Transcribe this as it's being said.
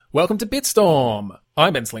Welcome to Bitstorm.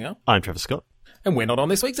 I'm Ben Slinger. I'm Trevor Scott. And we're not on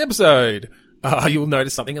this week's episode. You'll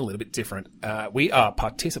notice something a little bit different. We are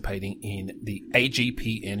participating in the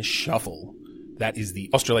AGPN Shuffle. That is the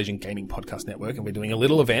Australasian Gaming Podcast Network, and we're doing a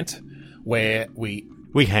little event where we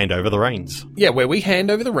hand over the reins. Yeah, where we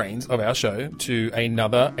hand over the reins of our show to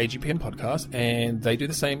another AGPN podcast, and they do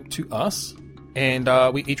the same to us. And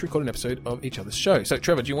we each record an episode of each other's show. So,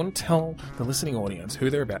 Trevor, do you want to tell the listening audience who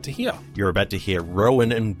they're about to hear? You're about to hear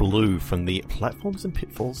Rowan and Blue from the Platforms and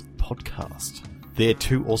Pitfalls podcast. They're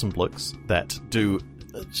two awesome blokes that do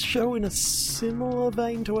a show in a similar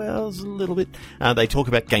vein to ours a little bit. They talk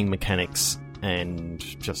about game mechanics and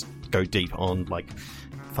just go deep on like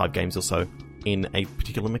 5 games or so in a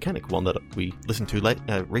particular mechanic. One that we listened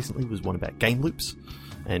to recently was one about game loops.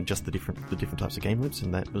 And just the different types of game loops,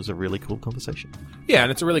 and that was a really cool conversation. Yeah,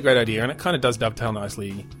 and it's a really great idea, and it kind of does dovetail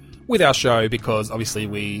nicely with our show because obviously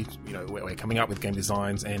we're coming up with game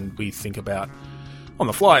designs, and we think about, on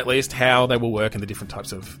the fly at least, how they will work and the different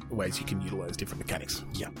types of ways you can utilize different mechanics.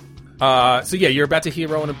 Yeah. So you're about to hear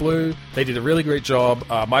Rowan and Blue. They did a really great job.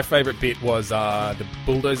 My favourite bit was the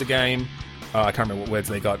bulldozer game. I can't remember what words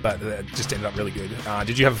they got, but it just ended up really good.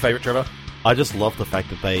 Did you have a favourite, Trevor? I just love the fact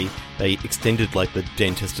that they extended like the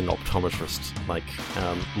dentist and optometrist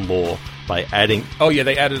lore by adding. Oh yeah,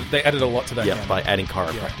 they added a lot to that. Yeah, by adding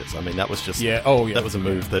chiropractors. Yeah. I mean, that was just that was a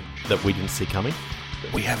move that we didn't see coming.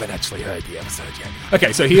 We haven't actually heard the episode yet.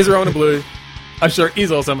 Okay, so here's Rowan and Blue. I'm sure it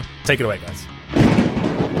is awesome. Take it away, guys.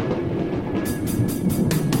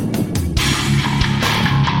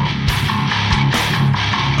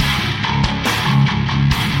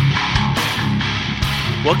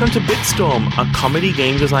 Welcome to Bitstorm, a comedy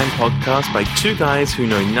game design podcast by two guys who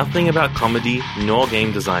know nothing about comedy nor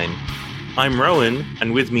game design. I'm Rowan,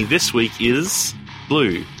 and with me this week is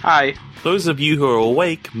Blue. Hi. Those of you who are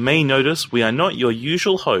awake may notice we are not your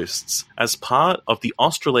usual hosts. As part of the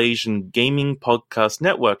Australasian Gaming Podcast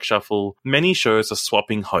Network Shuffle, many shows are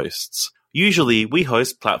swapping hosts. Usually, we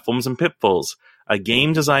host Platforms and Pitfalls, a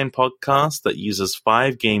game design podcast that uses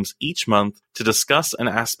 5 games each month to discuss an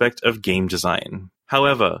aspect of game design.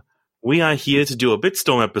 However, we are here to do a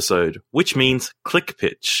Bitstorm episode, which means Click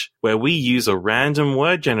Pitch, where we use a random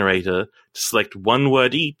word generator to select one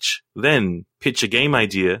word each, then pitch a game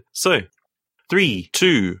idea. So, 3,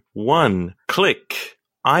 2, 1, click.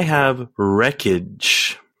 I have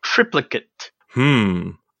wreckage. Triplicate.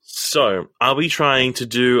 So, are we trying to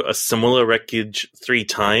do a similar wreckage 3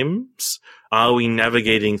 times? Are we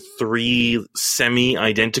navigating 3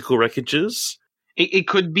 semi-identical wreckages? It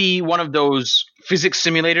could be one of those physics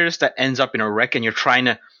simulators that ends up in a wreck, and you're trying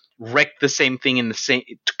to wreck the same thing in the same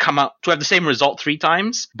to have the same result 3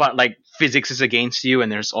 times, but like physics is against you,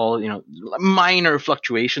 and there's all minor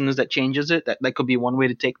fluctuations that changes it. That could be one way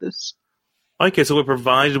to take this. Okay, so we're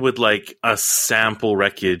provided with like a sample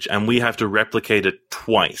wreckage, and we have to replicate it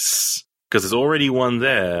twice because there's already one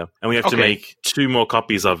there, and we have to make 2 more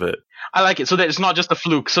copies of it. I like it, so that it's not just a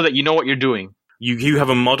fluke, so that you know what you're doing. You have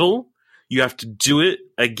a model. You have to do it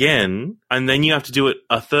again, and then you have to do it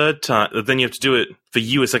a third time. Then you have to do it for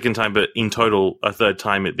you a second time, but in total, a third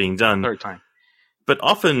time it being done. Third time. But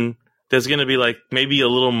often, there's going to be like maybe a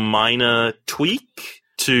little minor tweak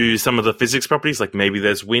to some of the physics properties. Like maybe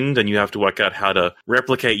there's wind, and you have to work out how to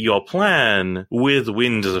replicate your plan with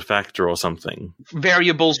wind as a factor or something.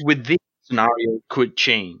 Variables with this scenario could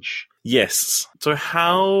change. Yes. So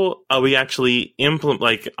how are we actually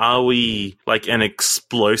are we like an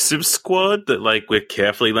explosive squad that like we're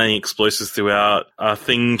carefully laying explosives throughout a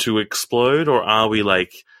thing to explode, or are we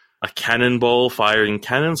like a cannonball firing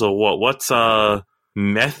cannons, or what? What's our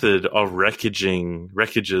method of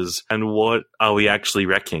wreckages, and what are we actually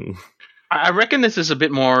wrecking? I reckon this is a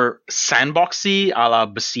bit more sandboxy a la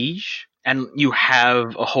Besiege, and you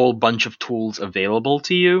have a whole bunch of tools available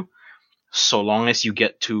to you. So long as you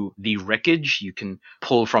get to the wreckage, you can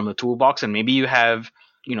pull from the toolbox, and maybe you have,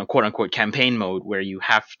 quote unquote campaign mode where you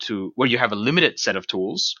have a limited set of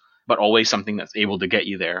tools, but always something that's able to get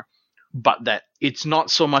you there. But that it's not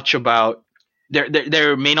so much about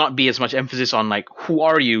there may not be as much emphasis on like who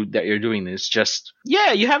are you that you're doing this. Just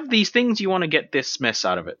you have these things, you want to get this mess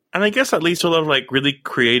out of it. And I guess that leads to a lot of like really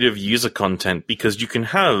creative user content, because you can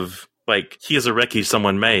have like, here's a wreckage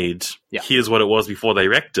someone made. Yeah. Here's what it was before they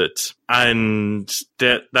wrecked it. And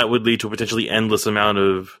that would lead to a potentially endless amount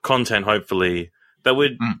of content, hopefully, that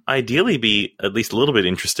would ideally be at least a little bit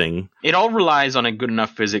interesting. It all relies on a good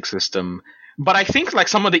enough physics system. But I think like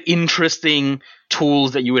some of the interesting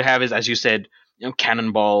tools that you would have is, as you said,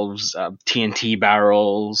 cannonballs, TNT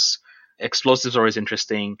barrels, explosives are always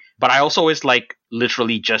interesting, but I also always like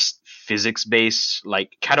literally just physics based,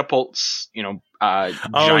 like catapults, giant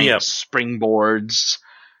springboards,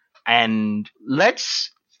 and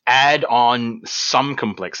let's add on some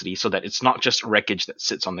complexity so that it's not just wreckage that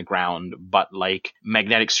sits on the ground, but like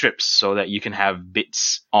magnetic strips so that you can have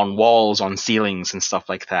bits on walls, on ceilings and stuff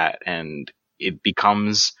like that. And it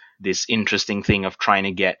becomes this interesting thing of trying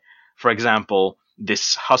to get, for example,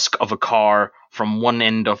 this husk of a car from one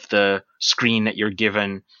end of the screen that you're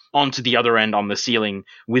given onto the other end on the ceiling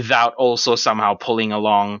without also somehow pulling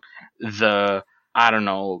along the, I don't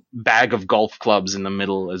know, bag of golf clubs in the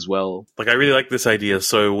middle as well. Like, I really like this idea.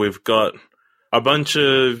 So we've got a bunch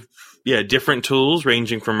of, different tools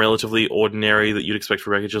ranging from relatively ordinary that you'd expect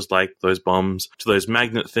for wreckages like those bombs to those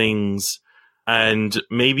magnet things. And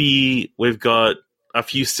maybe we've got a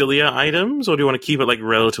few sillier items, or do you want to keep it like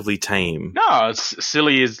relatively tame? No,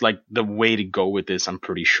 silly is like the way to go with this, I'm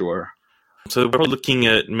pretty sure. So we're looking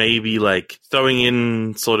at maybe like throwing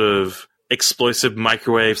in sort of explosive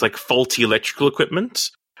microwaves, like faulty electrical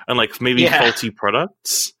equipment, and like maybe faulty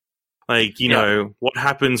products. Like, what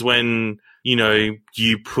happens when,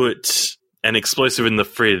 you put an explosive in the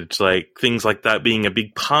fridge, like things like that being a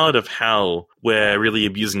big part of how we're really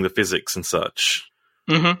abusing the physics and such.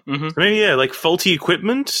 Mm-hmm, mm-hmm. So maybe, like faulty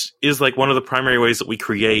equipment is like one of the primary ways that we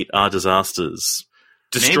create our disasters.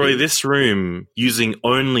 Destroy this room using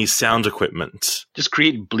only sound equipment. Just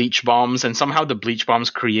create bleach bombs, and somehow the bleach bombs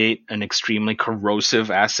create an extremely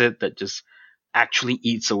corrosive acid that just actually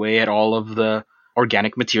eats away at all of the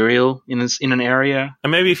organic material in an area.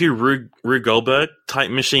 And maybe if you Rube Goldberg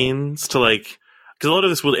type machines to like, because a lot of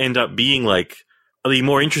this will end up being like, the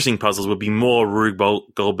more interesting puzzles would be more Rube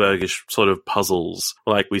Goldbergish sort of puzzles.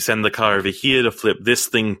 Like, we send the car over here to flip this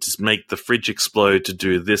thing to make the fridge explode, to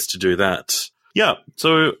do this, to do that. Yeah,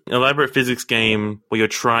 so elaborate physics game where you're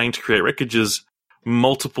trying to create wreckages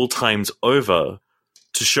multiple times over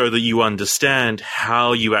to show that you understand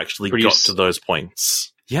how you actually got to those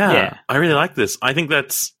points. Yeah, I really like this. I think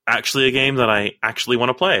that's actually a game that I actually want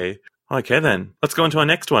to play. Okay then, let's go into our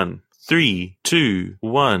next one. 3, 2,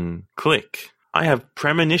 1, click. I have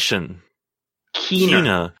Premonition.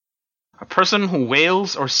 Keener. A person who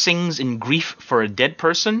wails or sings in grief for a dead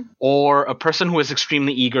person, or a person who is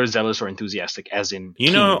extremely eager, zealous, or enthusiastic, as in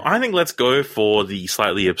Keener. I think let's go for the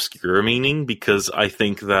slightly obscure meaning, because I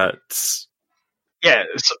think that's... Yeah,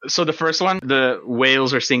 so the first one, the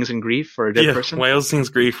wails or sings in grief for a dead person? Wails, sings,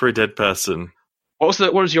 grief for a dead person.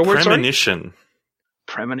 What was your word, Premonition.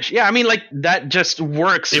 Premonition. Yeah, I mean, like, that just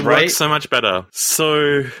works, It works so much better.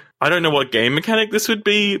 So... I don't know what game mechanic this would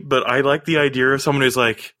be, but I like the idea of someone who's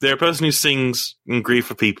like, they're a person who sings in grief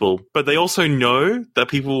for people, but they also know that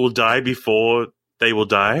people will die before they will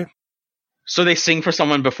die. So they sing for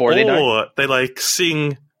someone before they die? Or they like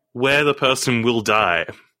sing where the person will die.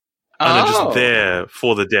 And they're just there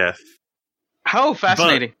for the death. How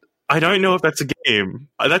fascinating. But I don't know if that's a game.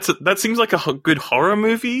 That seems like a good horror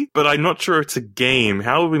movie, but I'm not sure it's a game.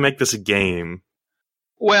 How would we make this a game?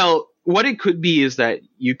 Well... what it could be is that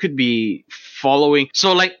you could be following...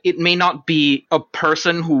 So, like, it may not be a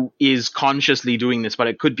person who is consciously doing this, but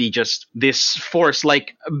it could be just this force,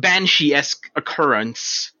 like a Banshee-esque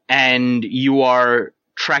occurrence, and you are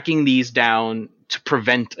tracking these down to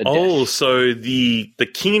prevent a death. Oh, so the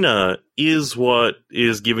Keener is what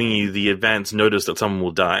is giving you the advance notice that someone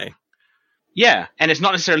will die. Yeah, and it's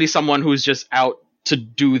not necessarily someone who's just out to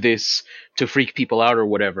do this to freak people out or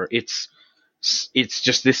whatever. It's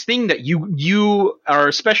just this thing that you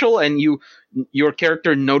are special, and your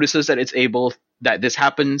character notices that this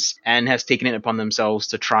happens and has taken it upon themselves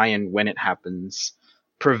to try and, when it happens,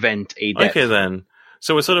 prevent a death. Okay then.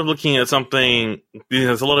 So we're sort of looking at something,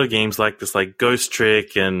 there's a lot of games like this, like Ghost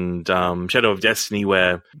Trick and Shadow of Destiny,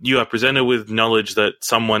 where you are presented with knowledge that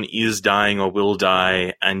someone is dying or will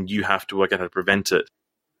die, and you have to work out how to prevent it.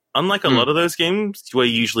 Unlike a lot of those games, where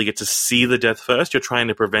you usually get to see the death first, you're trying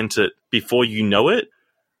to prevent it before you know it.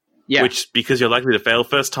 Yeah. Which, because you're likely to fail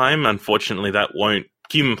first time, unfortunately that won't...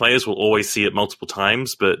 Human players will always see it multiple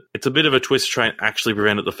times, but it's a bit of a twist to try and actually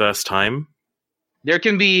prevent it the first time. There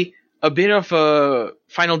can be a bit of a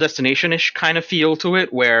Final Destination-ish kind of feel to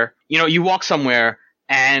it, where, you walk somewhere,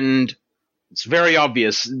 and it's very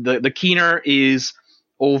obvious. The Keener is...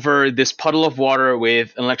 over this puddle of water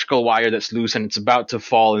with an electrical wire that's loose, and it's about to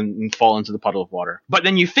fall into the puddle of water. But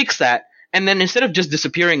then you fix that, and then instead of just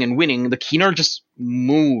disappearing and winning, the Keener just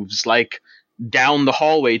moves like down the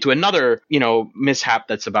hallway to another, mishap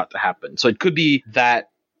that's about to happen. So it could be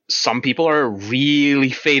that some people are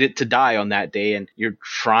really fated to die on that day, and you're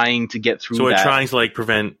trying to get through that. So we're trying to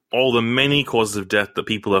prevent all the many causes of death that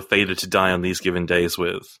people are fated to die on these given days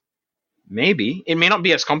with. Maybe. It may not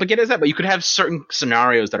be as complicated as that, but you could have certain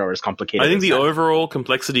scenarios that are as complicated I think as the that. overall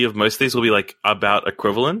complexity of most of these will be like about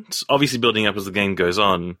equivalent. Obviously building up as the game goes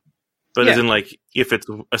on. But as Yeah. in like if it's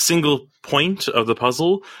a single point of the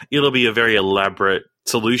puzzle, it'll be a very elaborate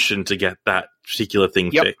solution to get that particular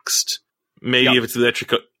thing Yep. fixed. Maybe Yep. if it's the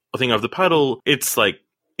electric thing of the paddle, it's like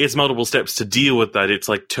it's multiple steps to deal with that. It's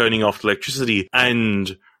like turning off electricity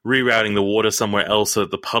and rerouting the water somewhere else so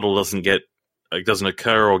that the puddle doesn't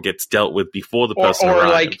occur or gets dealt with before the person or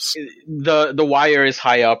arrives. like the wire is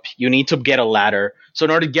high up. You need to get a ladder. So in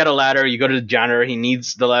order to get a ladder, you go to the janitor. He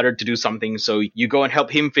needs the ladder to do something. So you go and help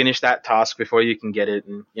him finish that task before you can get it,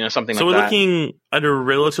 and something So like we're that. looking at a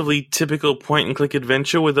relatively typical point-and-click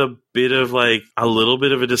adventure with a bit of like a little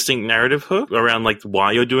bit of a distinct narrative hook around like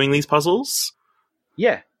why you're doing these puzzles.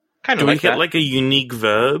 Yeah, kind of Can we like get that. like a unique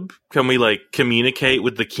verb? Can we like communicate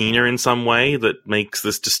with the keener in some way that makes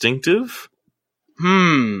this distinctive?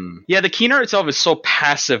 Yeah, the keener itself is so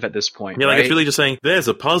passive at this point. Yeah, like right? it's really just saying, "There's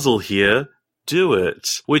a puzzle here, do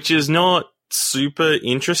it," which is not super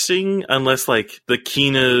interesting unless like the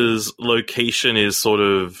keener's location is sort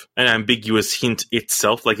of an ambiguous hint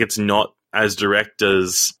itself. Like it's not as direct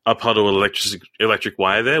as a puddle with electric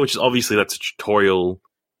wire there, which is obviously that's a tutorial.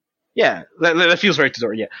 Yeah, that feels very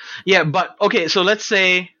tutorial. Yeah, but okay. So let's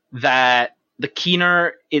say that the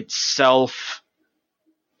keener itself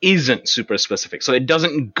isn't super specific, so it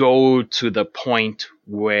doesn't go to the point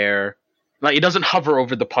where, like, it doesn't hover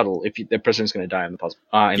over the puddle if the person's going to die in the puzzle,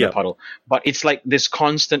 the puddle. But it's like this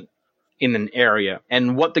constant in an area,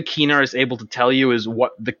 and what the keener is able to tell you is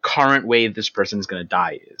what the current way this person is going to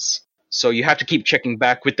die is. So you have to keep checking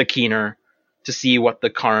back with the keener to see what the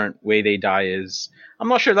current way they die is. I'm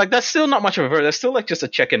not sure. Like, that's still not much of a verb. That's still like just a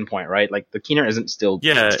check-in point, right? Like the keener isn't still.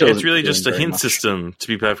 Yeah, still it's isn't really doing just a very hint much. system, to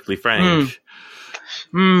be perfectly frank.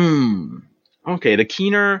 Okay, the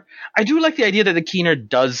keener. I do like the idea that the keener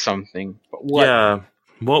does something, but what? Yeah,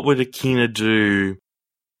 what would a keener do?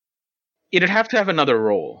 It'd have to have another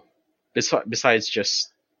role besides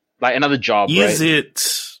just like another job, Is right? it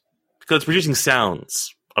because it's producing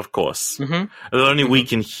sounds, of course, Mm-hmm. that only we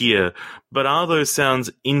can hear, but are those sounds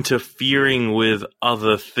interfering with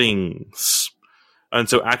other things? And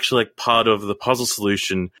so actually like part of the puzzle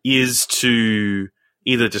solution is to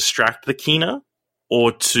either distract the keener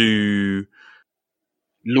or to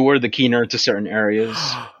Lure the keener to certain areas.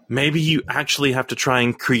 maybe you actually have to try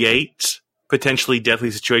and create potentially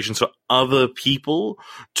deathly situations for other people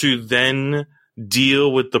to then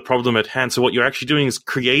deal with the problem at hand. So what you're actually doing is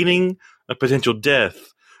creating a potential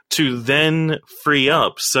death to then free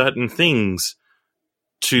up certain things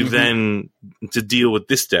to then to deal with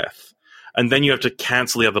this death. And then you have to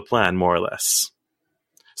cancel the other plan, more or less.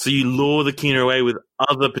 So you lure the keener away with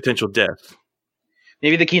other potential death.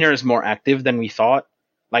 Maybe the keener is more active than we thought.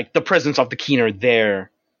 Like the presence of the keener there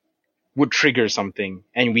would trigger something,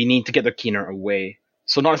 and we need to get the keener away.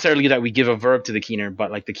 So not necessarily that we give a verb to the keener,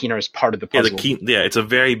 but like the keener is part of the Yeah, puzzle. it's a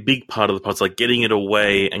very big part of the puzzle. Like getting it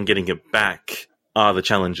away and getting it back are the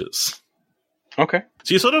challenges. Okay.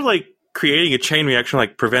 So you're sort of like creating a chain reaction,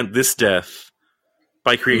 like prevent this death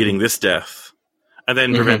by creating this death, and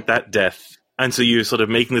then prevent that death. And so you're sort of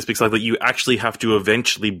making this big cycle that you actually have to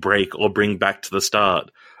eventually break or bring back to the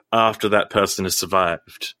start after that person has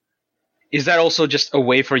survived. Is that also just a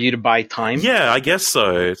way for you to buy time? Yeah, I guess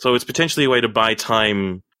so. So it's potentially a way to buy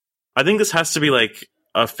time. I think this has to be like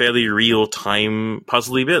a fairly real-time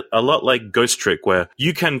puzzly bit, a lot like Ghost Trick, where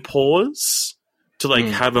you can pause to like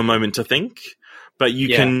have a moment to think, but you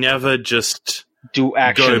can never just Do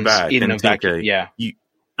actions go back in and a take vacuum. Yeah.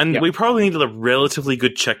 we probably need a relatively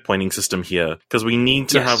good checkpointing system here, because we need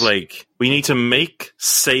to have we need to make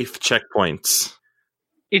safe checkpoints.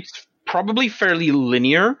 It's probably fairly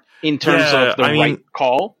linear in terms of the right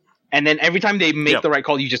call, and then every time they make the right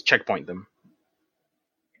call, you just checkpoint them.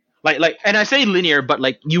 Like, and I say linear, but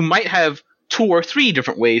like you might have 2 or 3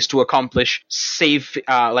 different ways to accomplish safe,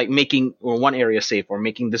 like making one area safe or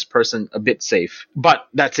making this person a bit safe. But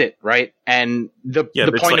that's it, right? And the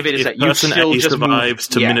point of it is that you still just survives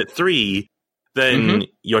to minute 3, then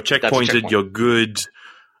you're checkpointed, you're good.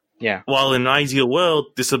 Yeah. While in an ideal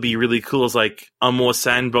world, this would be really cool as like a more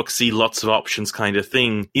sandboxy, lots of options kind of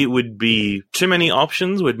thing. It would be too many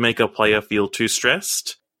options would make a player feel too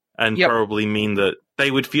stressed and probably mean that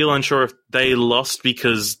they would feel unsure if they lost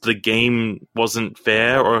because the game wasn't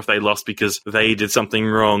fair or if they lost because they did something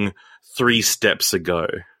wrong 3 steps ago.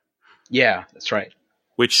 Yeah, that's right.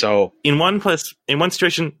 Which in one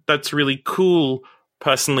situation, that's really cool.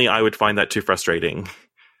 Personally, I would find that too frustrating.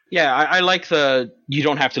 Yeah, I like you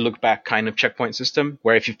don't have to look back kind of checkpoint system,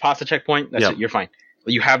 where if you've passed a checkpoint, that's it, you're fine.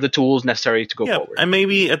 You have the tools necessary to go Yeah, forward. and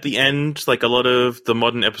maybe at the end, like a lot of the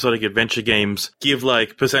modern episodic adventure games give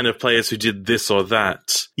like percent of players who did this or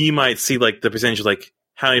that. You might see like the percentage of like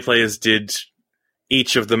how many players did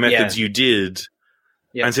each of the methods you did,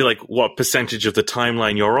 and see like what percentage of the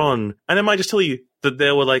timeline you're on, and it might just tell you that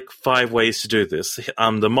there were like 5 ways to do this.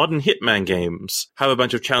 The modern Hitman games have a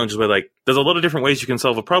bunch of challenges where like there's a lot of different ways you can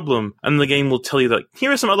solve a problem, and the game will tell you that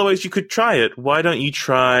here are some other ways you could try it. Why don't you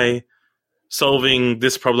try solving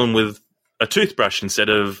this problem with a toothbrush instead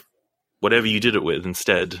of whatever you did it with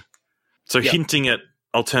instead? So hinting at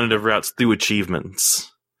alternative routes through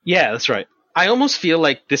achievements. Yeah, that's right. I almost feel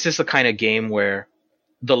like this is the kind of game where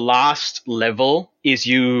the last level is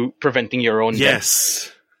you preventing your own death.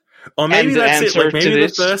 Yes. Or maybe And the that's it. Like answer maybe to the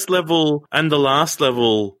this- first level and the last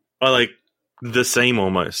level are like the same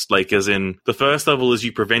almost. Like as in the first level is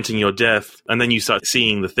you preventing your death, and then you start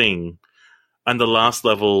seeing the thing. And the last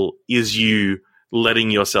level is you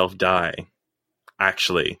letting yourself die,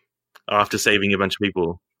 actually, after saving a bunch of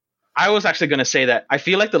people. I was actually going to say that I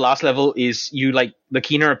feel like the last level is you like the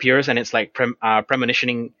keener appears and it's like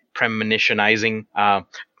premonitionizing,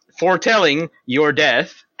 foretelling your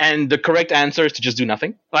death, and the correct answer is to just do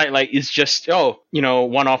nothing. Like it's just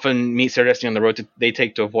one often meets their destiny on the road they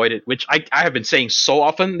take to avoid it, which I have been saying so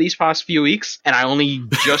often these past few weeks, and I only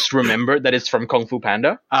just remembered that it's from Kung Fu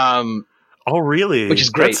Panda. Oh, really? Which is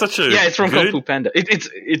great. That's such a it's from good... Kung Fu Panda.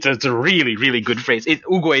 It's a really, really good phrase.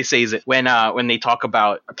 Oogway says it when they talk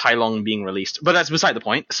about Tai Lung being released. But that's beside the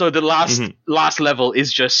point. So the last level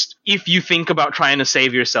is just, if you think about trying to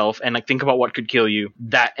save yourself and like think about what could kill you,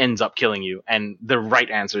 that ends up killing you. And the right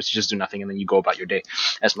answer is to just do nothing, and then you go about your day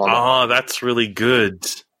as normal. Oh, that's really good.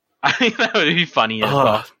 I think that would be funny as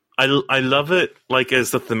well. I love it, like, as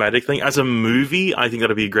the thematic thing. As a movie, I think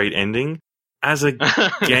that'd be a great ending. As a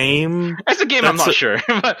game... I'm not sure.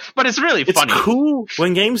 but it's really funny. It's cool.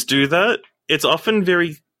 When games do that, it's often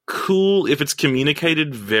very cool if it's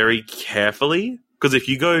communicated very carefully. Because if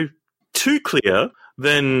you go too clear,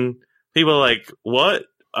 then people are like, what?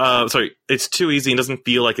 Sorry, it's too easy and doesn't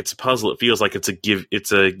feel like it's a puzzle. It feels like it's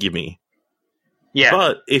a gimme. Yeah.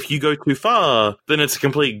 But if you go too far, then it's a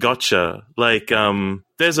complete gotcha. Like,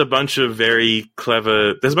 there's a bunch of very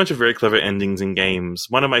clever endings in games.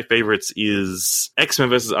 One of my favorites is X-Men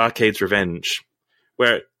vs. Arcade's Revenge,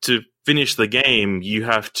 where to finish the game, you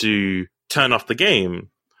have to turn off the game,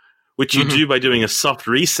 which you do by doing a soft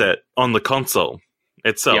reset on the console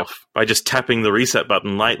itself, by just tapping the reset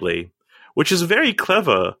button lightly, which is very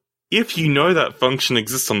clever if you know that function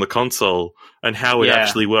exists on the console and how it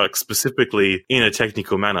actually works specifically in a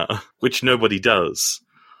technical manner, which nobody does.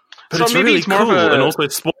 But so it's maybe really it's more cool, of a... and also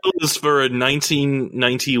spoilers for a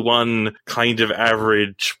 1991 kind of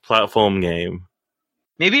average platform game.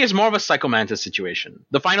 Maybe it's more of a Psycho Mantis situation.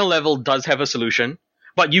 The final level does have a solution,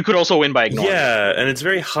 but you could also win by ignoring it. Yeah, and it's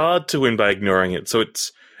very hard to win by ignoring it. So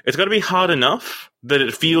it's got to be hard enough that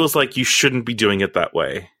it feels like you shouldn't be doing it that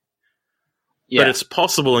way. Yeah. But it's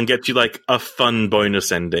possible and get you like a fun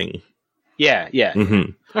bonus ending. Yeah.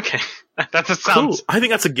 Mm-hmm. Okay. That's a sound. Cool. I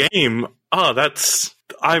think that's a game.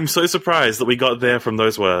 I'm so surprised that we got there from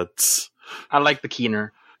those words. I like the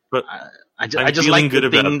keener. But I just like good the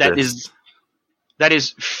thing about this. that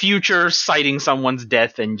is future citing someone's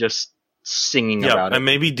death and just singing about it. And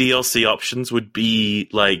maybe DLC options would be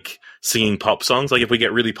like singing pop songs. Like if we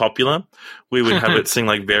get really popular, we would have it sing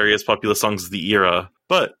like various popular songs of the era.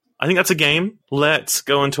 But I think that's a game. Let's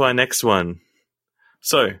go into our next one.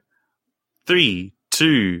 So, 3,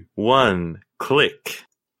 2, 1, click.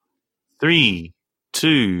 3,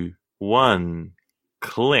 2, 1,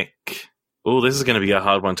 click. Oh, this is going to be a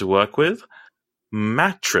hard one to work with.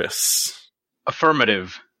 Mattress.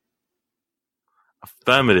 Affirmative.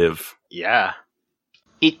 Affirmative. Yeah.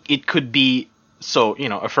 It could be,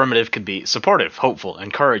 affirmative could be supportive, hopeful,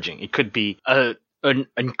 encouraging. It could be an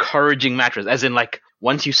encouraging mattress, as in like,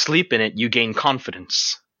 once you sleep in it, you gain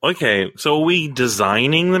confidence. Okay, so are we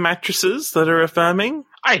designing the mattresses that are affirming?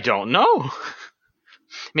 I don't know.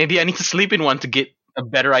 Maybe I need to sleep in one to get a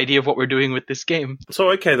better idea of what we're doing with this game. So,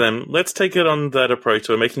 okay then, let's take it on that approach.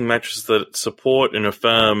 We're making mattresses that support and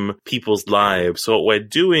affirm people's lives. So what we're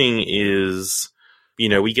doing is,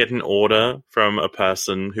 we get an order from a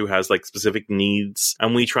person who has like specific needs,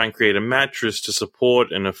 and we try and create a mattress to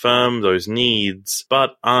support and affirm those needs.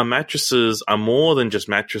 But our mattresses are more than just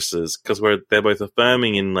mattresses, because they're both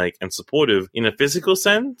affirming and supportive in a physical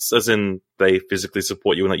sense, as in they physically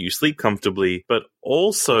support you and let you sleep comfortably. But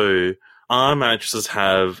also, our mattresses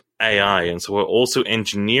have AI, and so we're also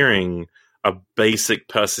engineering a basic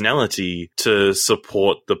personality to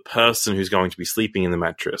support the person who's going to be sleeping in the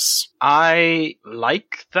mattress. I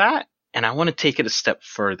like that. and I want to take it a step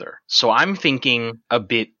further. So I'm thinking a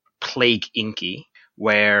bit Plague Inky,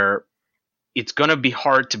 where it's going to be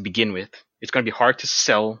hard to begin with. It's going to be hard to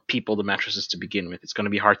sell people the mattresses to begin with. It's going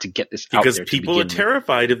to be hard to get this out Because there. people are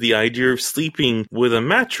terrified of the idea of sleeping with a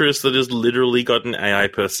mattress that has literally got an AI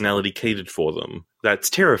personality catered for them. That's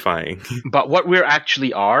terrifying. But what we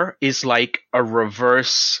actually are is like a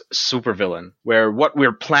reverse supervillain, where what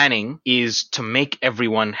we're planning is to make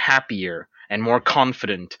everyone happier and more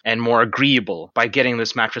confident and more agreeable by getting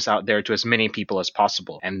this mattress out there to as many people as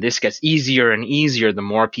possible. And this gets easier and easier the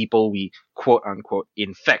more people we quote unquote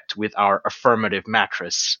infect with our affirmative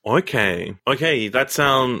mattress. Okay, that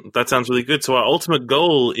sounds really good. So our ultimate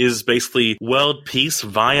goal is basically world peace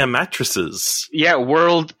via mattresses. Yeah,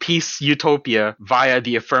 world peace utopia via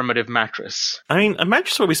the affirmative mattress. I mean, a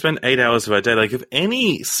mattress where we spend 8 hours of our day, like if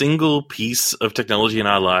any single piece of technology in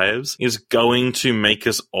our lives is going to make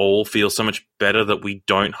us all feel so much better that we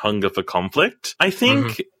don't hunger for conflict, I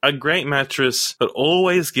think a great mattress that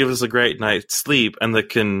always gives us a great night's sleep and that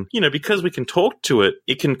can, because we can talk to it,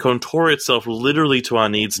 it can contour itself literally to our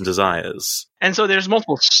needs and desires. And so there's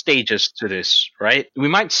multiple stages to this, right? We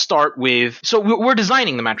might start with, so we're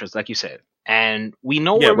designing the mattress, like you said, and we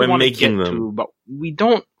know where we want to get to, but we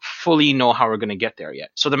don't fully know how we're going to get there yet.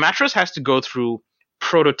 So the mattress has to go through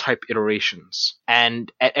prototype iterations.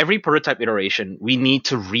 And at every prototype iteration, we need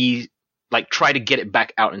to try to get it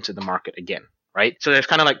back out into the market again. Right? So there's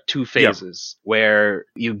kind of like two phases where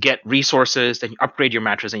you get resources, then you upgrade your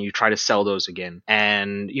mattress and you try to sell those again.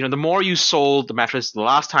 And, the more you sold the mattress the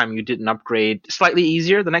last time you did an upgrade, slightly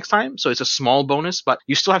easier the next time. So it's a small bonus, but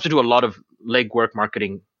you still have to do a lot of legwork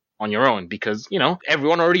marketing on your own because,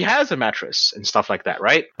 everyone already has a mattress and stuff like that,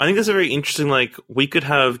 right? I think that's a very interesting, we could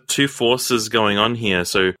have two forces going on here.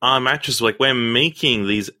 So our mattress, we're making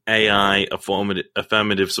these AI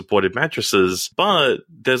affirmative supported mattresses, but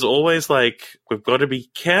there's always we've got to be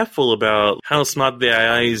careful about how smart the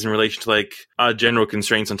AI is in relation to our general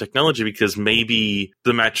constraints on technology because maybe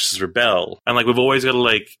the mattresses rebel. And we've always got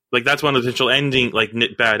to that's one of the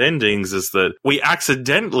potential bad endings is that we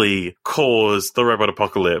accidentally caused the robot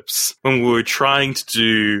apocalypse when we were trying to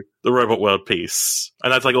do the robot world peace.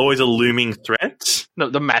 And that's always a looming threat. No,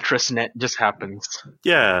 the mattress net just happens.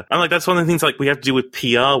 Yeah. And that's one of the things we have to do with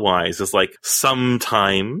PR wise is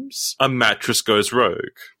sometimes a mattress goes rogue.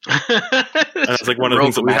 And that's one of the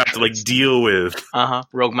things that we have to deal with.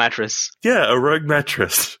 Rogue mattress. Yeah, a rogue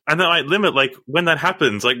mattress. And that limit when that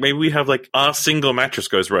happens, maybe we have our single mattress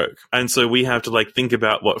goes rogue. And so we have to think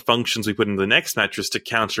about what functions we put in the next mattress to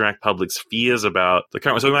counteract public's fears about the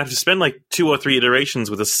current one. So we might have to spend 2 or 3 iterations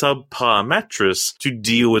with a subpar mattress to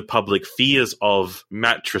deal with public fears of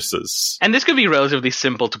mattresses. And this could be relatively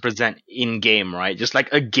simple to present in game, right? Just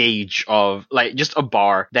a gauge of just a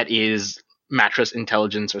bar that is mattress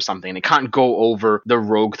intelligence or something. It can't go over the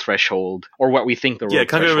rogue threshold or what we think the rogue threshold is. Yeah, it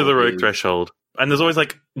can't go over the rogue threshold. And there's always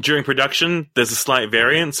during production, there's a slight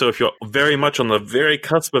variance. So if you're very much on the very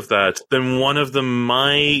cusp of that, then one of them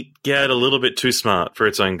might get a little bit too smart for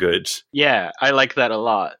its own good. Yeah, I like that a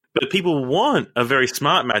lot. But people want a very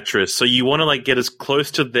smart mattress, so you want to get as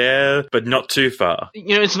close to there, but not too far.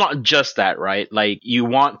 It's not just that, right? You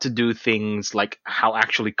want to do things like how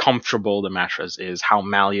actually comfortable the mattress is, how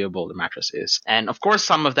malleable the mattress is, and of course,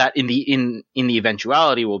 some of that in the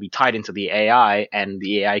eventuality will be tied into the AI, and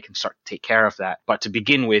the AI can start to take care of that. But to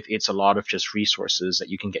begin with, it's a lot of just resources that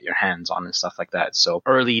you can get your hands on and stuff like that. So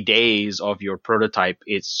early days of your prototype,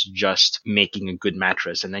 it's just making a good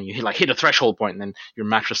mattress, and then you hit a threshold point, and then your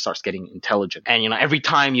mattress starts getting intelligent. And every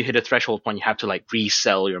time you hit a threshold point, you have to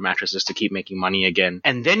resell your mattresses to keep making money again.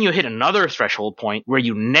 And then you hit another threshold point where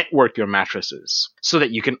you network your mattresses so that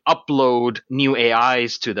you can upload new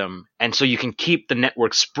AIs to them. And so you can keep the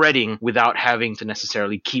network spreading without having to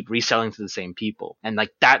necessarily keep reselling to the same people. And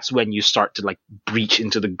that's when you start to breach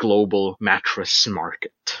into the global mattress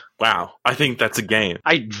market. Wow, I think that's a game.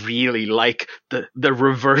 I really like the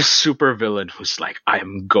reverse supervillain who's I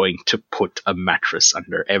am going to put a mattress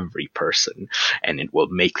under every person and it will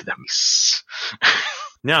make them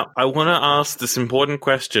Now, I want to ask this important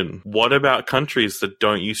question. What about countries that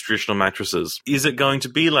don't use traditional mattresses? Is it going to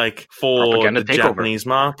be for the Japanese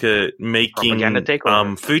market, making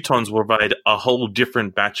futons will provide a whole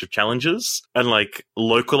different batch of challenges and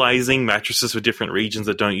localizing mattresses for different regions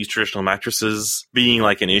that don't use traditional mattresses being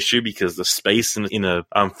an issue because the space in a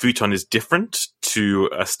futon is different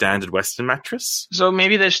to a standard Western mattress? So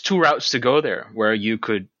maybe there's 2 routes to go there where you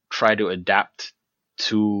could try to adapt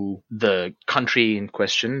to the country in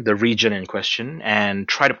question, the region in question, and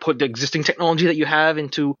try to put the existing technology that you have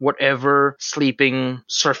into whatever sleeping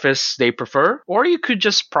surface they prefer. Or you could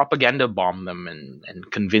just propaganda bomb them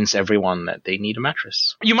and convince everyone that they need a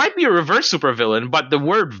mattress. You might be a reverse supervillain, but the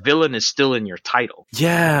word villain is still in your title.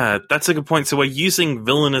 Yeah, that's a good point. So we're using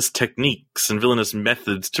villainous techniques and villainous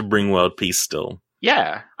methods to bring world peace still.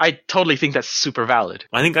 Yeah, I totally think that's super valid.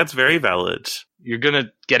 I think that's very valid. You're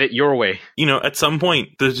gonna get it your way. You know, at some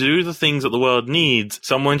point, to do the things that the world needs,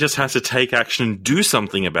 someone just has to take action and do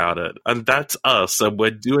something about it. And that's us, and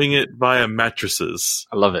we're doing it via mattresses.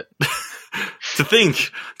 I love it. To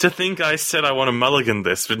think I said I want to mulligan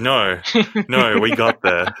this, but no, we got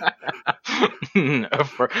there.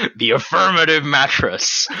 The affirmative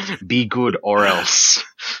mattress. Be good or else.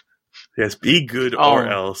 Yes, be good or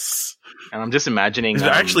else. And I'm just imagining they're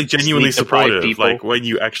actually genuinely supportive, people. like when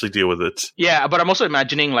you actually deal with it. Yeah, but I'm also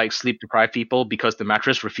imagining like sleep-deprived people because the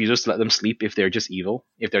mattress refuses to let them sleep if they're just evil,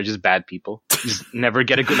 if they're just bad people. Just never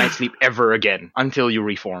get a good night's sleep ever again until you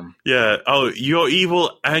reform. Yeah. Oh, you're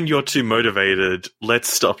evil and you're too motivated. Let's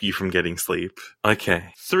stop you from getting sleep.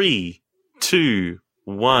 Okay. 3, 2,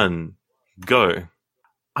 1, go.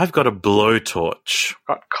 I've got a blowtorch.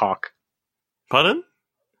 Got cock. Pardon?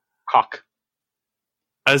 Cock.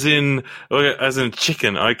 As in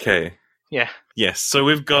chicken, okay. Yeah. Yes, so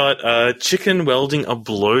we've got a chicken welding a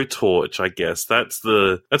blowtorch, I guess. That's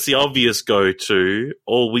the obvious go-to.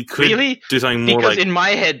 Or we could really? Do something more because like... in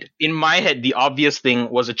my head, the obvious thing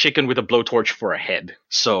was a chicken with a blowtorch for a head.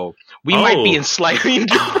 So we might be in slightly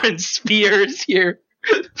different spheres here.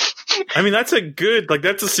 I mean, that's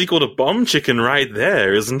a sequel to Bomb Chicken right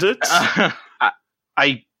there, isn't it?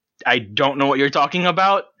 I don't know what you're talking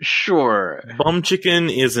about. Sure. Bomb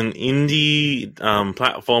Chicken is an indie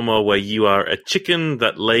platformer where you are a chicken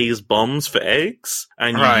that lays bombs for eggs,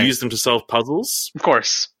 and you use them to solve puzzles. Of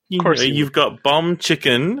course. You've got Bomb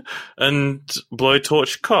Chicken and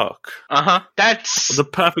Blowtorch Cock. Uh-huh. That's the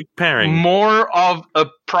perfect pairing. More of a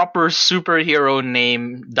proper superhero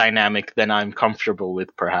name dynamic than I'm comfortable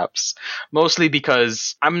with, perhaps. Mostly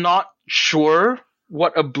because I'm not sure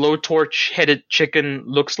what a blowtorch-headed chicken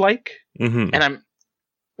looks like. Mm-hmm. And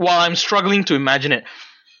while I'm struggling to imagine it,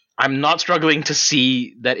 I'm not struggling to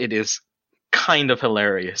see that it is kind of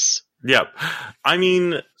hilarious. Yep. I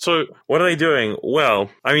mean, so what are they doing? Well,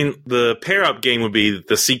 I mean, the pair-up game would be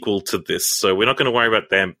the sequel to this, so we're not going to worry about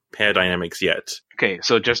their pair dynamics yet. Okay,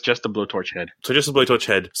 so just the blowtorch head. So just the blowtorch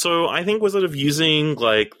head. So I think we're sort of using,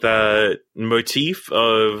 like, the motif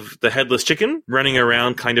of the headless chicken running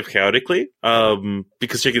around kind of chaotically,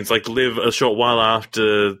 because chickens, like, live a short while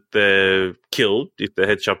after they're killed, if their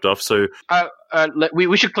head's chopped off, so...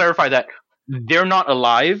 We should clarify that they're not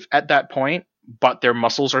alive at that point, but their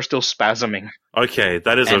muscles are still spasming. Okay,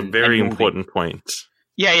 that is a very important point.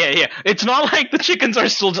 Yeah. It's not like the chickens are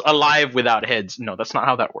still alive without heads. No, that's not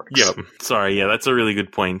how that works. Yep. Sorry, yeah, that's a really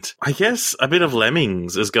good point. I guess a bit of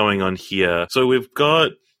Lemmings is going on here. So we've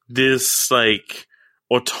got this, like,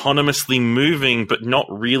 autonomously moving but not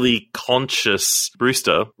really conscious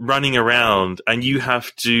rooster running around, and you're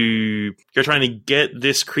trying to get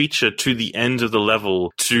this creature to the end of the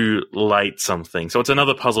level to light something. So it's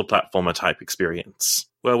another puzzle platformer type experience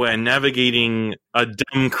where we're navigating a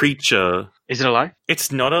dumb creature. Is it alive?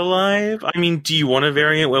 It's not alive. I mean, do you want a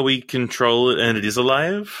variant where we control it and it is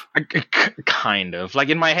alive? Kind of. Like,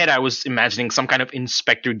 in my head, I was imagining some kind of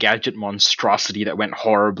Inspector Gadget monstrosity that went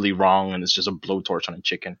horribly wrong, and it's just a blowtorch on a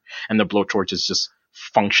chicken. And the blowtorch is just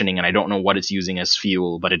functioning, and I don't know what it's using as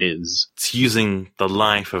fuel, but it is. It's using the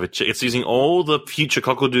life of a chicken. It's using all the future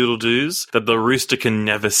cockle-doodle-doos that the rooster can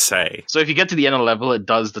never say. So if you get to the end of the level, it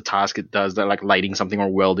does the task it does, that like lighting something or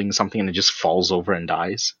welding something, and it just falls over and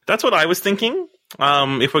dies. That's what I was thinking.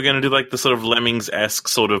 If we're going to do like the sort of Lemmings-esque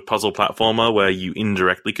sort of puzzle platformer where you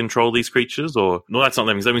indirectly control these creatures, or no, that's not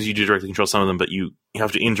Lemmings. Lemmings you do directly control some of them, but you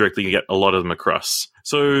have to indirectly get a lot of them across.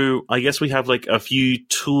 So I guess we have like a few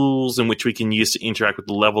tools in which we can use to interact with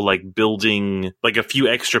the level, like building like a few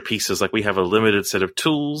extra pieces. Like we have a limited set of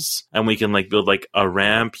tools, and we can like build like a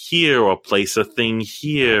ramp here or place a thing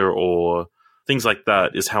here or things like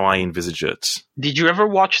that is how I envisage it. Did you ever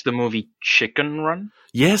watch the movie Chicken Run?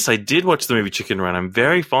 Yes, I did watch the movie Chicken Run. I'm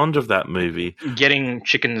very fond of that movie. Getting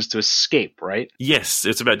chickens to escape, right? Yes,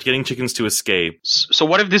 it's about getting chickens to escape. So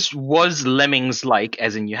what if this was Lemmings-like,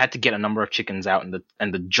 as in you had to get a number of chickens out,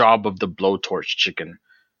 and the job of the blowtorch chicken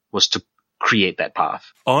was to create that path?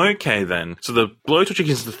 Okay, then. So the blowtorch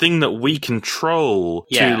chicken is the thing that we control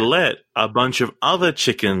to let a bunch of other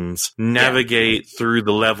chickens navigate through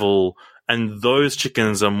the level And those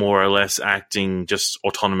chickens are more or less acting just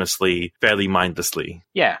autonomously, fairly mindlessly.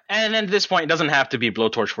 Yeah, and at this point, it doesn't have to be a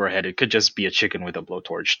blowtorch for a head. It could just be a chicken with a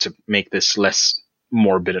blowtorch to make this less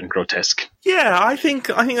morbid and grotesque. Yeah, I think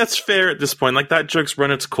that's fair at this point. Like, that joke's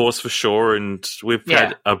run its course for sure, and we've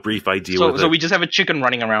had a brief idea with it. So we just have a chicken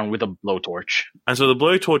running around with a blowtorch. And so the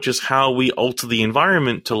blowtorch is how we alter the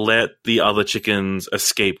environment to let the other chickens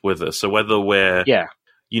escape with us. So whether we're,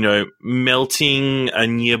 melting a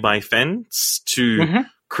nearby fence to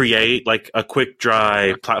create like a quick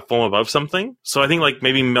dry platform above something. So I think like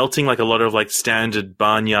maybe melting like a lot of like standard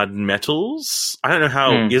barnyard metals. I don't know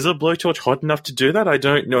how, is a blowtorch hot enough to do that? I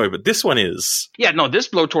don't know, but this one is. Yeah, no, this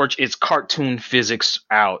blowtorch is cartoon physics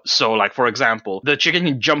out. So like, for example, the chicken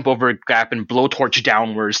can jump over a gap and blowtorch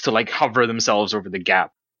downwards to like hover themselves over the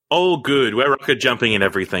gap. Oh, good. We're rocket jumping and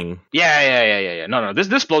everything. Yeah. No. This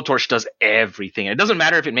blowtorch does everything. It doesn't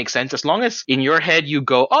matter if it makes sense. As long as in your head you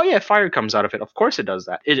go, oh yeah, fire comes out of it. Of course it does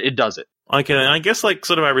that. It does it. Okay, and I guess like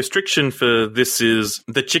sort of our restriction for this is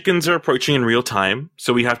the chickens are approaching in real time.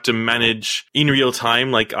 So we have to manage in real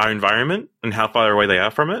time like our environment and how far away they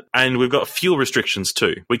are from it. And we've got fuel restrictions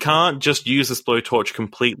too. We can't just use this blowtorch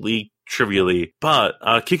completely trivially. But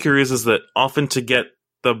our kicker is that often to get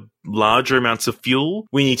the larger amounts of fuel,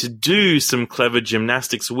 we need to do some clever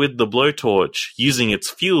gymnastics with the blowtorch using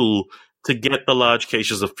its fuel to get the large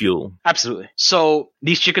caches of fuel. Absolutely. So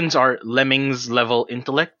these chickens are lemmings level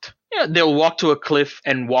intellect. Yeah, they'll walk to a cliff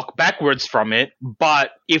and walk backwards from it,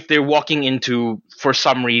 but if they're walking into, for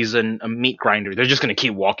some reason, a meat grinder, they're just going to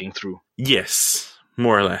keep walking through. Yes,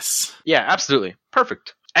 more or less. Yeah, absolutely.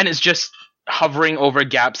 Perfect. And it's just hovering over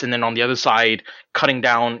gaps and then on the other side, cutting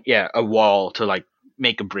down, a wall to like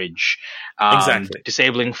make a bridge. Exactly.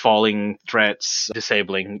 Disabling falling threats,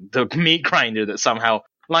 disabling the meat grinder that somehow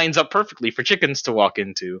lines up perfectly for chickens to walk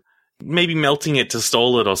into. Maybe melting it to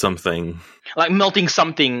stall it or something. Like melting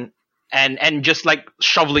something and just like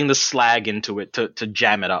shoveling the slag into it to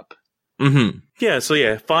jam it up. Mm-hmm. Yeah,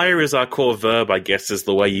 so fire is our core verb, I guess, is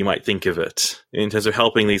the way you might think of it in terms of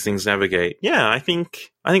helping these things navigate. Yeah, I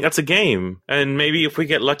think that's a game. And maybe if we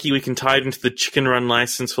get lucky, we can tie it into the Chicken Run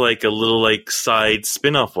license for like a little like side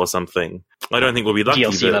spin-off or something. I don't think we'll be lucky.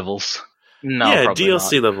 DLC levels. No, yeah, probably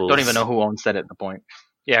DLC not. levels. Don't even know who owns that at the point.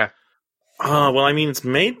 Yeah. Well, I mean, it's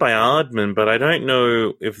made by Aardman, but I don't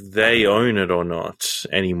know if they own it or not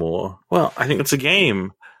anymore. Well, I think it's a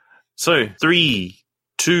game. So, 3,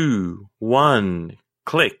 2, 1,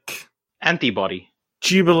 click. Antibody.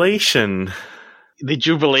 Jubilation. The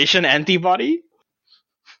Jubilation antibody?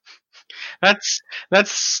 That's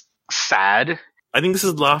sad. I think this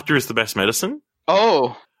is laughter is the best medicine.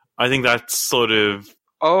 Oh. I think that's sort of...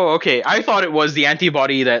 Oh, okay. I thought it was the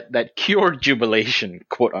antibody that cured Jubilation,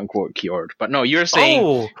 quote unquote cured. But no, you're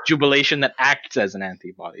saying Jubilation that acts as an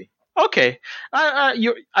antibody. Okay. I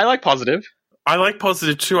like positive. I like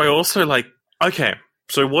positive too. I also like... Okay,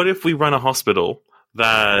 so what if we run a hospital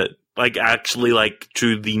that, like, actually, like,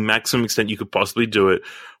 to the maximum extent you could possibly do it,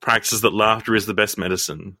 practices that laughter is the best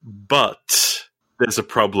medicine. But there's a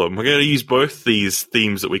problem. We're going to use both these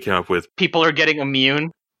themes that we came up with. People are getting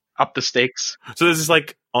immune. Up the stakes. So there's this,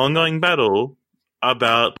 like, ongoing battle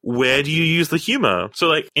about where do you use the humor. So,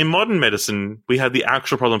 like, in modern medicine, we have the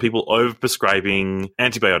actual problem of people overprescribing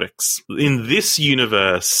antibiotics. In this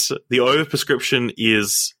universe, the overprescription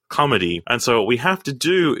is comedy. And so what we have to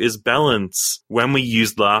do is balance when we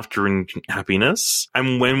use laughter and happiness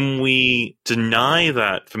and when we deny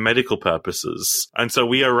that for medical purposes. And so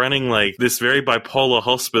we are running like this very bipolar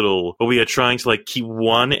hospital where we are trying to like keep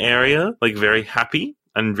one area like very happy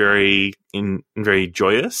and very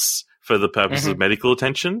joyous for the purposes of medical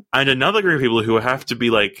attention, and another group of people who have to be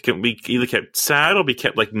like, can be either kept sad or be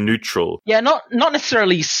kept like neutral. Yeah, not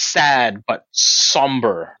necessarily sad, but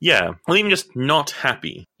somber. Yeah, or even just not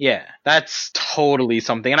happy. Yeah, that's totally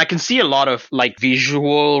something. And I can see a lot of like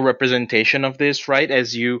visual representation of this, right?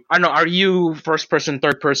 As you, I don't know, are you first person,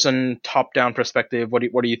 third person, top down perspective? What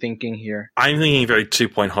are you thinking here? I'm thinking very 2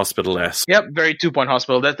 Point Hospital-esque. Yep, very 2 Point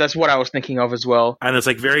Hospital. That's what I was thinking of as well. And it's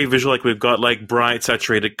like very visual, like we've got like bright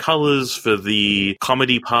saturated colors for the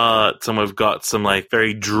comedy parts, and we've got some like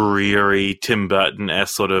very dreary Tim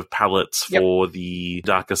Burton-esque sort of palettes for the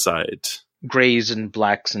darker side. Grays and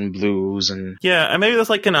blacks and blues and... Yeah, and maybe there's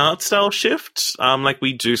like an art style shift. Like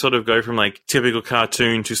we do sort of go from like typical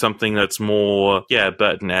cartoon to something that's more,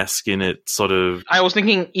 Burton-esque in its sort of... I was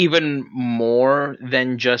thinking even more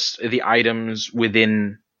than just the items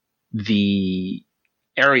within the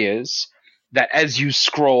areas, that as you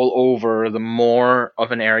scroll over, the more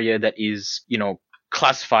of an area that is,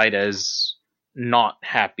 classified as not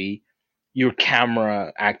happy, your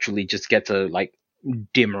camera actually just gets a like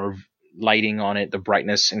dimmer lighting on it, the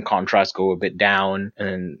brightness and contrast go a bit down,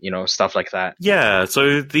 and stuff like that. Yeah,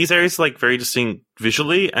 so these areas are like very distinct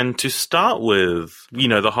visually, and to start with,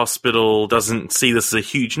 the hospital doesn't see this as a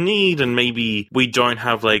huge need, and maybe we don't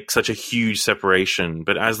have like such a huge separation,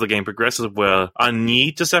 but as the game progresses, where our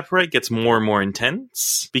need to separate gets more and more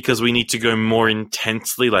intense, because we need to go more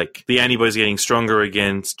intensely, like the antibodies getting stronger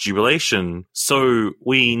against jubilation, so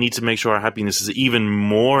we need to make sure our happiness is even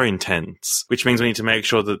more intense, which means we need to make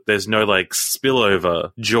sure that there's no like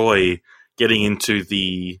spillover joy getting into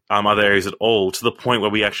the other areas at all, to the point where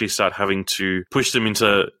we actually start having to push them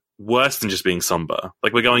into worse than just being somber.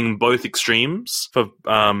 Like, we're going both extremes for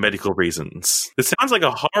medical reasons. This sounds like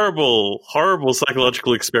a horrible, horrible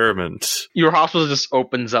psychological experiment. Your hospital just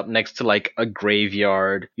opens up next to like a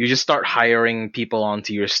graveyard. You just start hiring people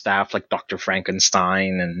onto your staff, like Dr.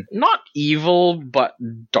 Frankenstein, and not evil, but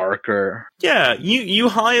darker. Yeah, you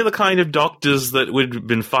hire the kind of doctors that would have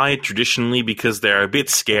been fired traditionally because they're a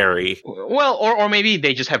bit scary. Well, or maybe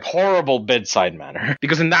they just have horrible bedside manner.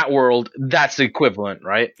 Because in that world, that's the equivalent,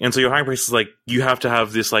 right? And so your hiring process is like, you have to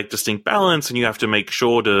have this like distinct balance, and you have to make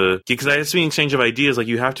sure to, because there's been exchange of ideas, like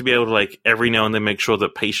you have to be able to like every now and then make sure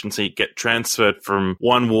that patients get transferred from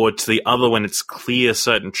one ward to the other when it's clear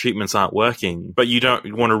certain treatments aren't working, but you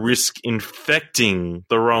don't want to risk infecting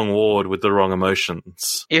the wrong ward with the wrong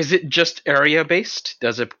emotions. Is it just area based?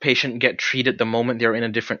 Does a patient get treated the moment they're in a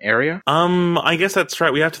different area? I guess that's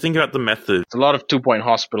right. We have to think about the method. A lot of 2 Point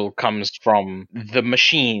Hospital comes from the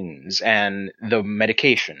machines and the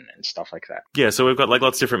medication and stuff like that. Yeah, so we've got like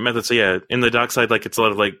lots of different methods. So yeah, in the dark side, like it's a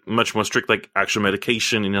lot of like much more strict like actual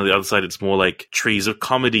medication, and on the other side it's more like trees of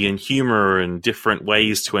comedy and humor and different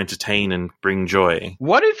ways to entertain and bring joy.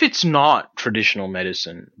 What if it's not traditional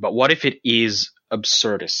medicine, but what if it is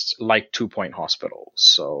absurdist, like 2 Point Hospital?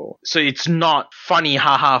 So it's not funny,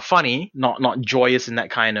 haha funny, not joyous in that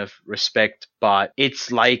kind of respect, but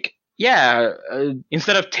it's like,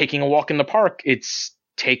 instead of taking a walk in the park, it's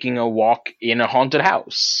taking a walk in a haunted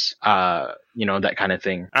house, that kind of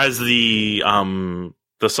thing. As the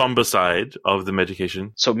somber side of the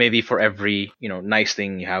medication. So maybe for every, nice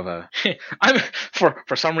thing you have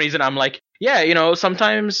for some reason I'm like,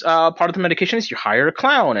 sometimes part of the medication is you hire a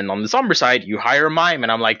clown, and on the somber side you hire a mime,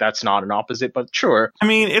 and I'm like, that's not an opposite, but sure. I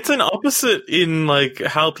mean, it's an opposite in like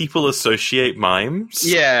how people associate mimes.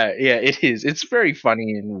 Yeah, it is. It's very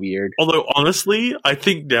funny and weird. Although honestly, I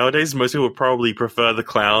think nowadays most people would probably prefer the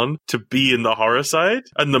clown to be in the horror side,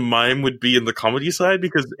 and the mime would be in the comedy side,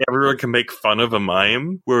 because everyone can make fun of a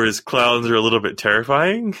mime, whereas clowns are a little bit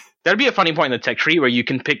terrifying. That'd be a funny point in the tech tree where you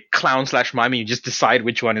can pick clown/mime and you just decide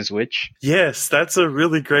which one is which. Yes, that's a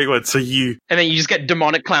really great one. So and then you just get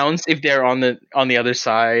demonic clowns if they're on the other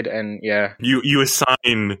side, and yeah. You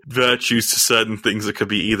assign virtues to certain things that could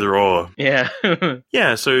be either or. Yeah.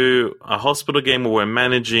 Yeah, so a hospital game where we're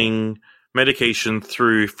managing medication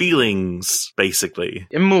through feelings, basically.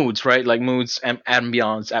 In moods, right? Like moods,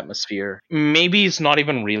 ambience, atmosphere. Maybe it's not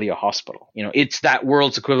even really a hospital. It's that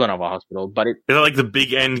world's equivalent of a hospital, but Is that like the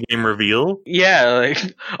big end game reveal? Yeah.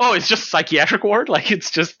 It's just psychiatric ward? Like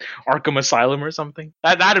it's just Arkham Asylum or something?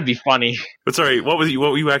 That'd be funny. But sorry, what were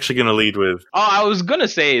you actually going to lead with? Oh, I was going to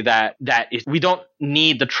say that we don't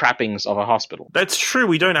need the trappings of a hospital. That's true.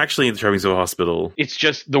 We don't actually need the trappings of a hospital. It's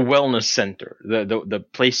just the wellness center, the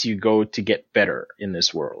place you go to get better in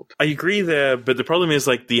this world. I agree there, but the problem is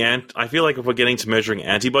like I feel like if we're getting to measuring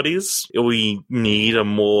antibodies, we need a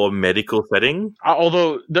more medical setting.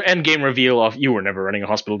 Although the end game reveal of you were never running a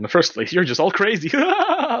hospital in the first place, you're just all crazy,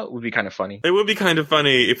 would be kind of funny. It would be kind of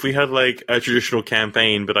funny if we had like a traditional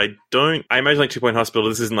campaign, but I imagine like 2 Point Hospital,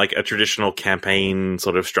 this isn't like a traditional campaign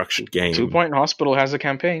sort of structured game. 2 Point Hospital has a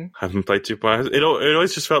campaign. I haven't played 2 Point. It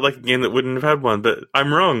always just felt like a game that wouldn't have had one, but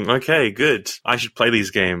I'm wrong. Okay, good. I should play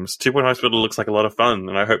these games. 2 Point Hospital looks like a lot of fun,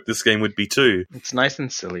 and I hope this game would be too. It's nice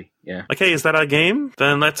and silly, yeah. Okay, is that our game?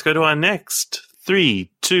 Then let's go to our next.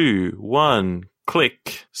 3, 2, 1,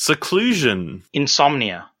 click. Seclusion.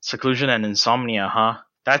 Insomnia. Seclusion and insomnia, huh?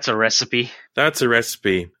 That's a recipe. That's a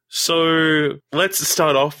recipe. So let's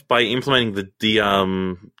start off by implementing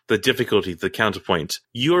the difficulty, the counterpoint.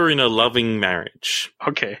 You're in a loving marriage.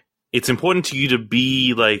 Okay. It's important to you to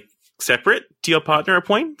be like separate to your partner at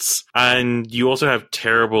points, and you also have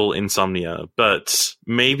terrible insomnia, but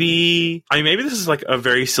maybe this is like a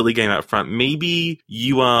very silly game up front. Maybe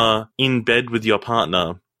you are in bed with your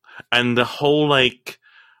partner, and the whole like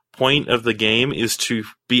point of the game is to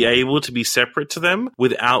be able to be separate to them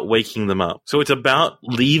without waking them up. So it's about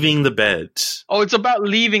leaving the bed. Oh, it's about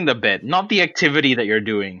leaving the bed, not the activity that you're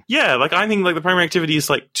doing. Yeah, like I think like the primary activity is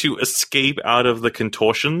like to escape out of the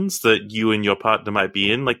contortions that you and your partner might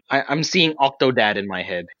be in. Like I'm seeing Octodad in my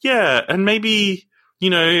head. yeah, and maybe, you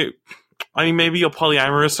know, I mean, maybe you're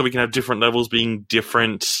polyamorous, so we can have different levels being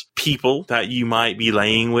different people that you might be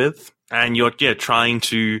laying with. And you're, trying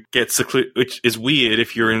to get seclusion, which is weird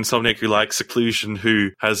if you're an Insomniac who likes seclusion, who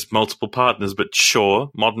has multiple partners, but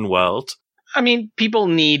sure, modern world. I mean, people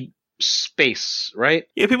need space, right?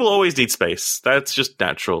 Yeah, people always need space. That's just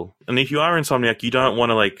natural. And if you are Insomniac, you don't want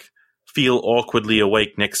to, like, feel awkwardly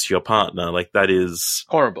awake next to your partner. Like, that is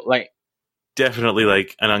horrible. Like, definitely,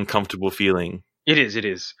 like, an uncomfortable feeling. It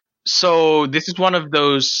is. So, this is one of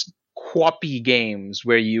those QWOPy games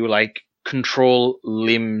where you, like, control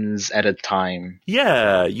limbs at a time.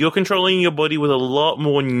 Yeah, you're controlling your body with a lot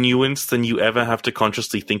more nuance than you ever have to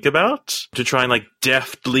consciously think about to try and like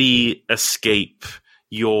deftly escape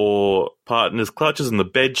your partner's clutches and the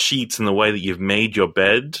bed sheets and the way that you've made your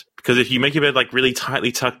bed. Because if you make your bed like really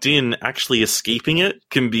tightly tucked in, actually escaping it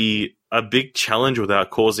can be a big challenge without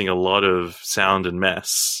causing a lot of sound and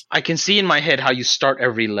mess. I can see in my head how you start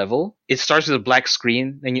every level. It starts with a black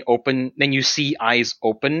screen, then you see eyes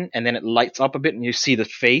open, and then it lights up a bit and you see the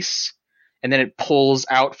face, and then it pulls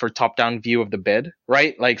out for top-down view of the bed,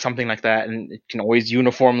 right? Like something like that, and it can always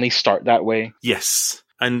uniformly start that way. Yes.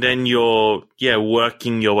 And then you're,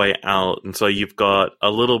 working your way out. And so you've got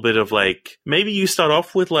a little bit of like, maybe you start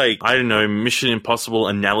off with like, I don't know, Mission Impossible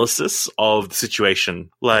analysis of the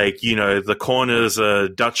situation. Like, you know, the corners are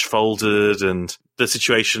Dutch folded and the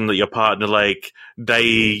situation that your partner, like, they,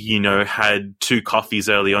 you know, had 2 coffees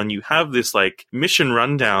early on. You have this like mission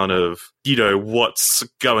rundown of, you know, what's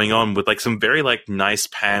going on with like some very like nice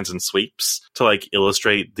pans and sweeps to like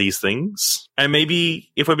illustrate these things. And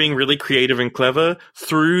maybe if we're being really creative and clever,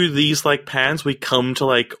 through these like pans, we come to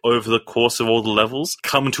like over the course of all the levels,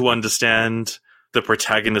 come to understand the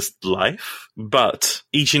protagonist's life, but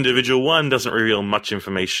each individual one doesn't reveal much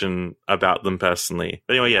information about them personally.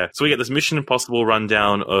 But anyway, so we get this Mission Impossible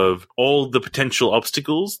rundown of all the potential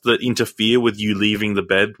obstacles that interfere with you leaving the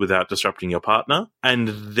bed without disrupting your partner, and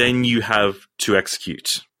then you have to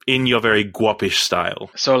execute in your very guapish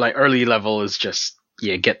style. So like early level is just,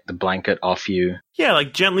 get the blanket off you. Yeah,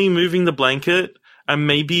 like gently moving the blanket, and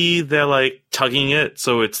maybe they're like tugging it,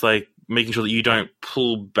 so it's like making sure that you don't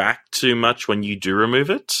pull back too much when you do remove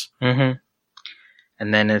it. Mm-hmm.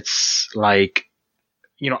 And then it's like,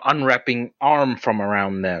 you know, unwrapping arm from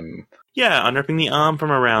around them. Yeah, unwrapping the arm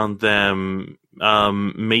from around them.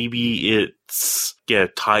 Maybe it's,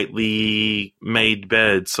 tightly made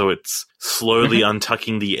bed, so it's slowly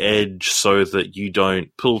untucking the edge so that you don't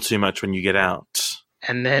pull too much when you get out.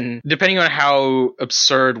 And then, depending on how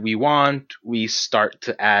absurd we want, we start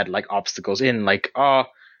to add, like, obstacles in. Like,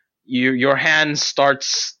 your hand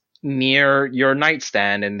starts near your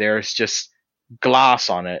nightstand and there's just glass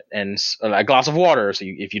on it and a glass of water. So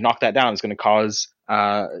if you knock that down, it's going to cause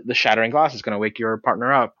the shattering glass is going to wake your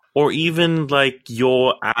partner up. Or even like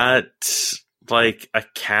you're at like a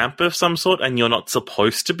camp of some sort and you're not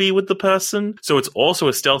supposed to be with the person. So it's also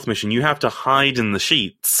a stealth mission. You have to hide in the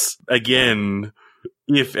sheets. Again,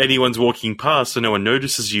 if anyone's walking past so no one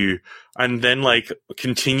notices you, and then like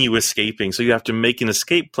continue escaping. So you have to make an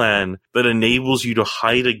escape plan that enables you to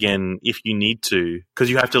hide again if you need to, because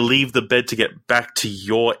you have to leave the bed to get back to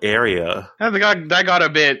your area. That got a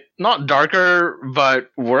bit not darker but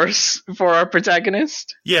worse for our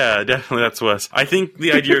protagonist. Yeah, definitely that's worse. I think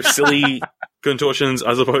the idea of silly contortions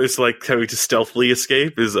as opposed to like having to stealthily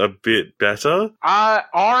escape is a bit better.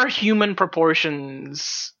 Are human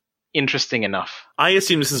proportions interesting enough? I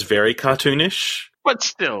assume this is very cartoonish. But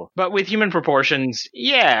still. But with human proportions,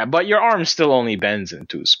 but your arm still only bends in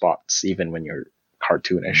 2 spots, even when you're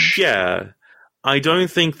cartoonish. Yeah. I don't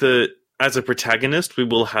think that as a protagonist, we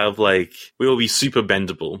will be super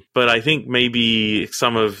bendable. But I think maybe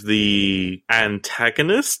some of the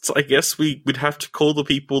antagonists, I guess we would have to call the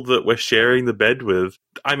people that we're sharing the bed with.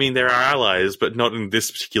 I mean, they're our allies, but not in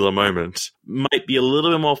this particular moment. Might be a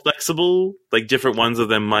little bit more flexible. Like different ones of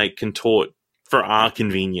them might contort for our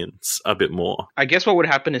convenience a bit more. I guess what would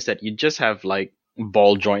happen is that you just have like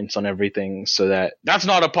ball joints on everything so that's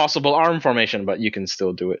not a possible arm formation, but you can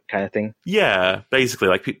still do it kind of thing. Yeah, basically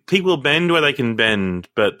like people bend where they can bend,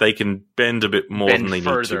 but they can bend a bit more than they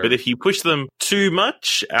need to. But if you push them too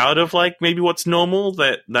much out of like maybe what's normal,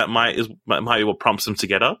 that might be what prompts them to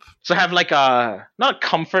get up. So have like not a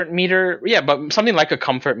comfort meter, but something like a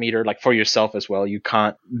comfort meter, like for yourself as well. You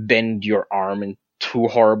can't bend your arm and too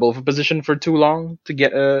horrible of a position for too long to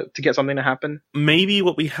get something to happen. Maybe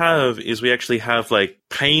what we have is we actually have like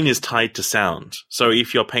pain is tied to sound. So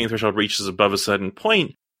if your pain threshold reaches above a certain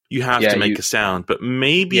point, you have to make a sound. But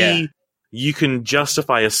maybe you can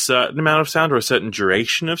justify a certain amount of sound or a certain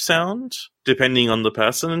duration of sound, depending on the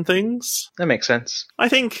person and things. That makes sense. I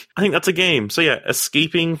think that's a game. So yeah,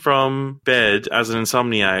 escaping from bed as an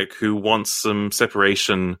insomniac who wants some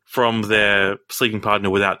separation from their sleeping partner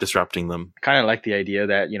without disrupting them. I kind of like the idea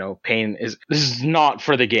that, pain this is not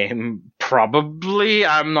for the game. Probably,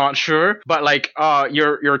 I'm not sure. But like,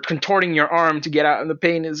 you're contorting your arm to get out and the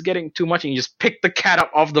pain is getting too much and you just pick the cat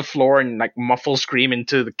up off the floor and like muffle scream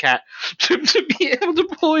into the cat to be able to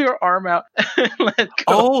pull your arm out and let go.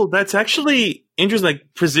 Oh, that's actually interesting, like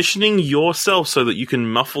positioning yourself so that you can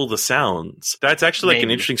muffle the sounds. That's actually like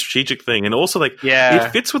an interesting strategic thing. And also like,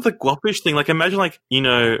 it fits with the guapish thing. Like imagine like,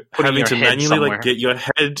 having to manually like get your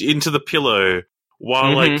head into the pillow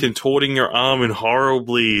while like contorting your arm in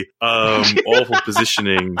horribly awful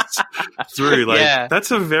positionings through. Like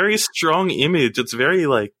that's a very strong image. It's very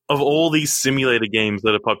like of all these simulator games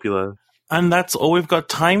that are popular. And that's all we've got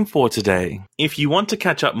time for today. If you want to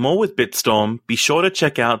catch up more with Bitstorm, be sure to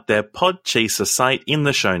check out their Podchaser site in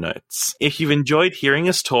the show notes. If you've enjoyed hearing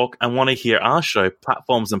us talk and want to hear our show,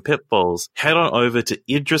 Platforms and Pitfalls, head on over to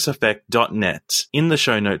idriseffect.net in the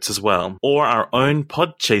show notes as well, or our own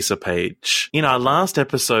Podchaser page. In our last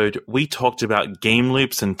episode, we talked about game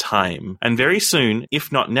loops and time, and very soon,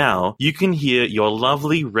 if not now, you can hear your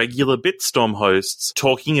lovely regular Bitstorm hosts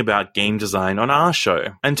talking about game design on our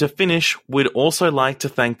show. And to finish, we'd also like to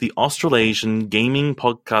thank the Australasian Gaming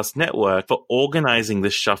Podcast Network for organising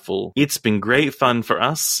this shuffle. It's been great fun for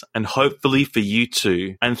us, and hopefully for you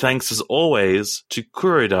too. And thanks as always to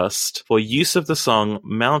Kurodust for use of the song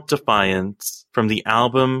Mount Defiance from the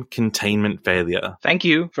album Containment Failure. Thank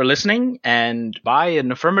you for listening, and buy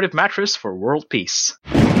an affirmative mattress for world peace.